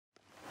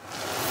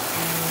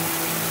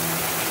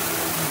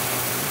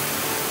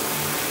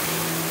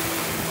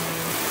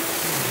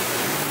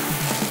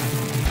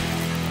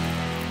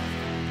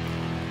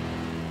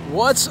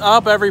What's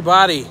up,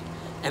 everybody?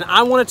 And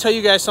I want to tell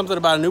you guys something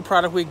about a new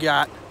product we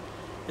got.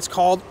 It's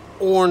called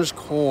orange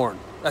corn.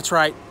 That's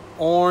right,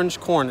 orange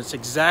corn. It's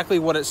exactly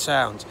what it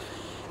sounds.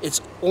 It's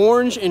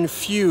orange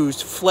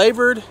infused,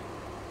 flavored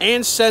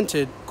and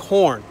scented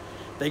corn.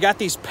 They got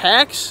these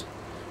packs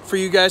for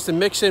you guys to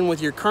mix in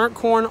with your current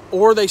corn,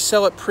 or they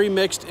sell it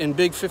pre-mixed in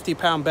big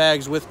 50-pound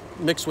bags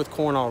mixed with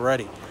corn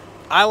already.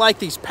 I like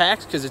these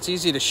packs because it's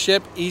easy to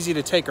ship, easy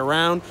to take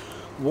around.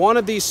 One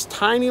of these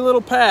tiny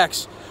little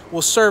packs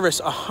will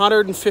service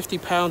 150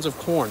 pounds of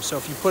corn. So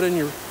if you put in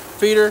your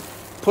feeder,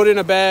 put in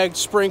a bag,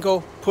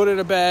 sprinkle, put in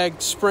a bag,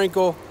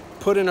 sprinkle,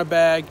 put in a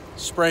bag,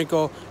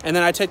 sprinkle, and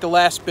then I take the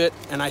last bit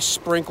and I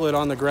sprinkle it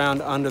on the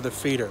ground under the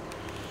feeder.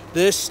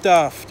 This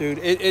stuff, dude,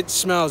 it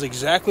smells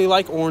exactly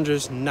like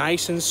oranges,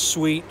 nice and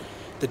sweet.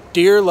 The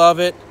deer love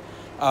it.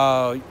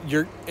 And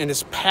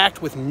it's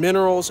packed with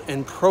minerals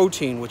and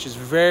protein, which is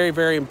very,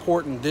 very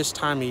important this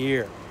time of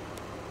year.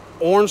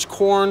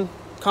 Corn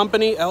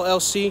Company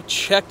LLC.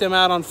 Check them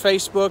out on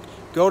Facebook.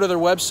 Go to their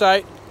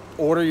website.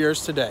 Order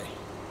yours today.